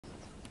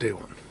Day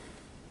one.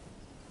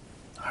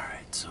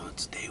 Alright, so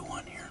it's day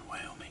one here in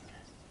Wyoming.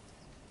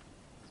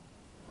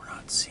 We're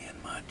not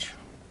seeing much.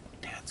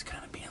 Dad's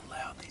kind of being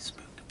loud. They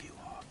spooked a few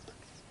off.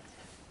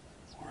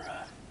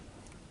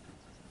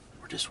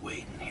 We're just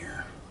waiting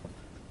here.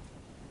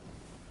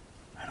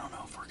 I don't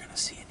know if we're gonna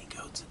see any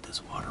goats at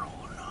this water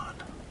hole or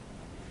not.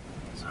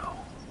 So,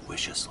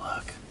 wish us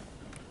luck.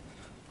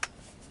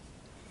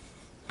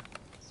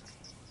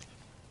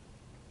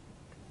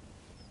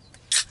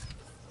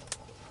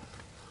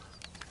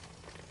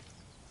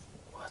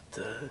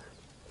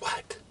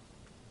 What?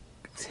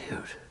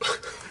 Dude.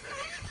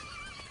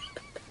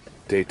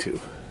 Day two.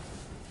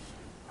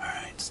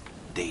 Alright, it's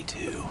day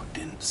two.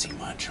 Didn't see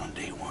much on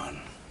day one.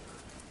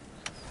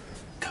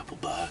 Couple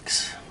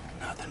bucks.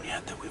 Nothing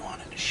yet that we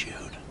wanted to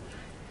shoot.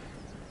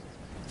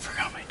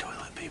 Forgot my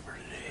toilet paper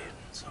today,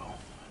 so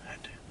I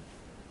had to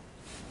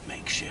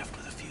make shift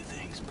with a few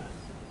things, but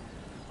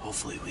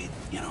hopefully we,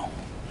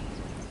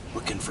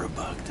 looking for a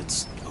buck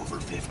that's over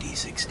 50,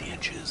 60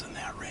 inches in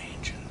that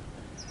range, and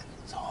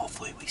so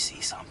hopefully we see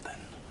something.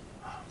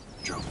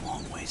 Drove a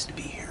long ways to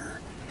be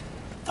here.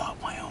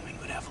 Thought Wyoming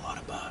would have a lot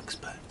of bucks,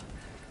 but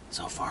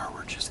so far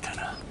we're just kind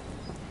of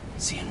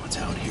seeing what's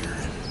out here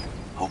and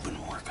hoping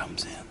more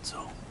comes in,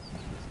 so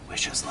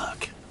wish us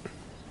luck.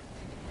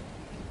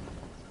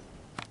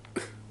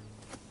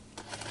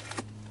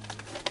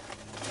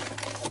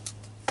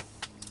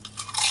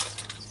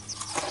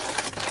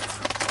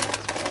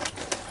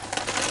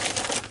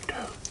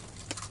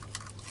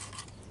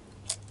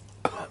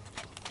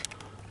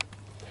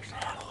 There's an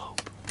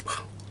antelope.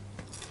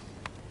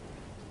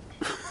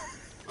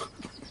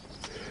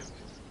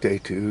 Day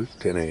two,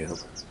 10 a.m.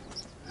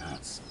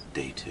 That's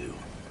day two.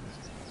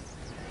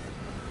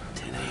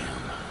 10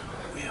 a.m.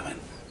 We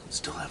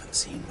still haven't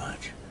seen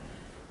much.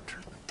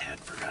 Dad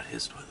forgot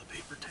his toilet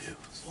paper too,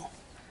 so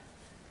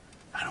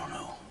I don't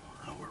know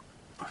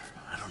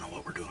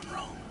what we're doing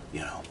wrong,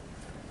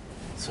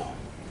 So,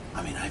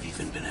 I've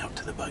even been out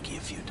to the buggy a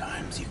few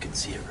times. You can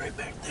see it right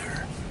back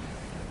there.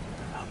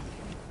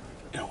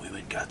 We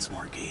went and got some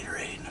more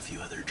Gatorade and a few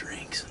other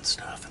drinks and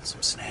stuff and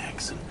some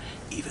snacks, and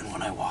even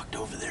when I walked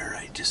over there,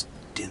 I just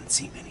didn't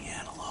see many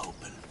antelope,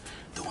 and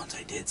the ones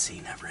I did see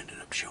never ended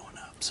up showing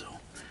up, so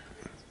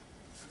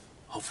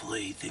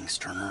hopefully things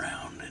turn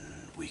around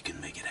and we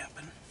can make it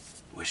happen.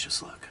 Wish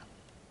us luck.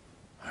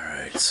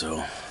 Alright,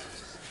 so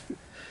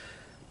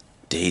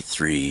day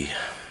three,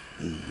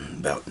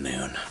 about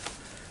noon,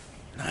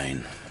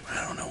 9,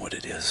 I don't know what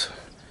it is.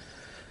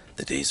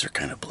 The days are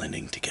kind of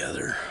blending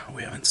together.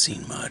 We haven't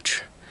seen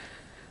much.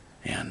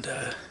 And,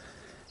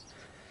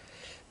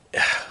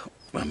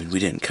 we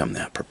didn't come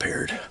that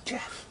prepared.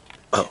 Jeff.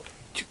 Oh.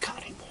 You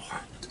got any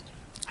more?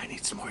 I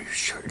need some more of your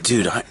shirt.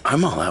 Dude,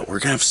 I'm all out. We're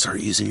gonna have to start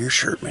using your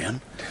shirt,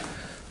 man.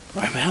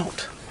 I'm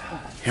out.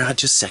 Here,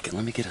 just a second.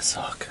 Let me get a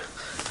sock.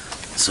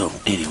 So,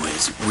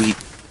 anyways, we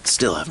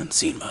still haven't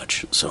seen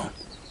much. So,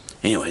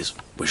 anyways,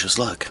 wish us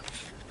luck.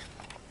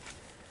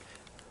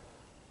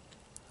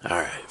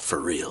 Alright, for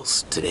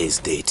reals. Today's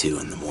day 2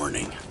 in the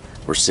morning.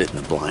 We're sitting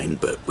in the blind,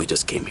 but we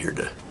just came here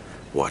to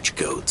watch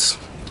goats,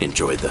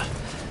 enjoy the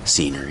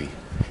scenery.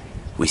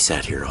 We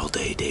sat here all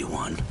day, day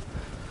 1,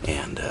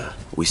 and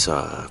we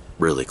saw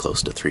really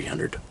close to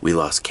 300. We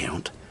lost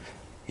count.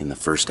 In the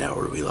first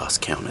hour, we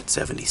lost count at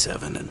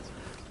 77, and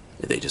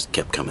they just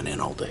kept coming in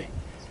all day.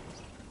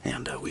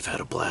 And we've had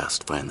a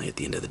blast. Finally, at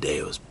the end of the day,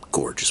 it was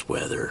gorgeous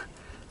weather,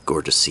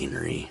 gorgeous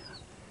scenery.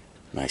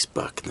 Nice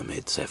buck in the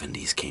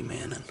mid-70s came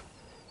in and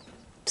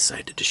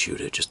decided to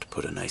shoot it just to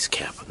put a nice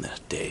cap on the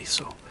day.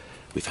 So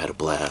we've had a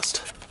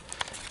blast,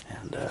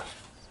 and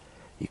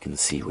you can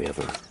see we have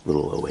a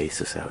little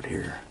oasis out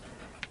here.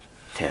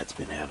 Tad's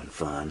been having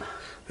fun.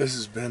 This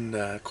has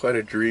been quite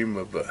a dream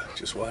of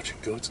just watching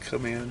goats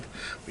come in.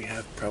 We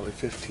have probably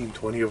 15,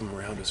 20 of them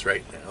around us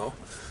right now,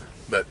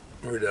 but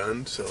we're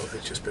done, so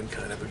it's just been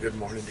kind of a good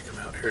morning to come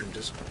out here and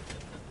just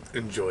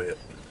enjoy it.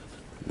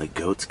 The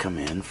goats come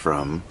in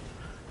from,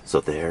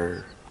 so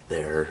there.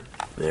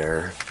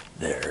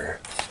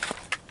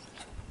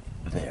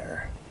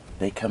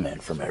 They come in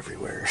from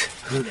everywhere.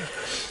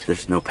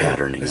 There's no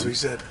patterning. As we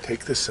said,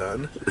 take the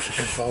sun and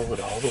follow it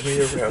all the way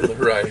around the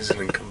horizon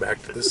and come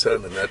back to the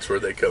sun, and that's where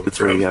they come That's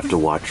from. where you have to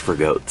watch for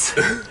goats.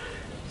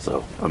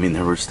 So,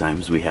 there was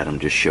times we had them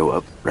just show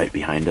up right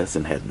behind us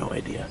and had no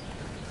idea.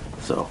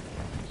 So,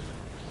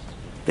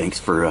 thanks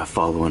for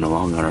following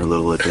along on our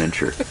little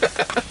adventure.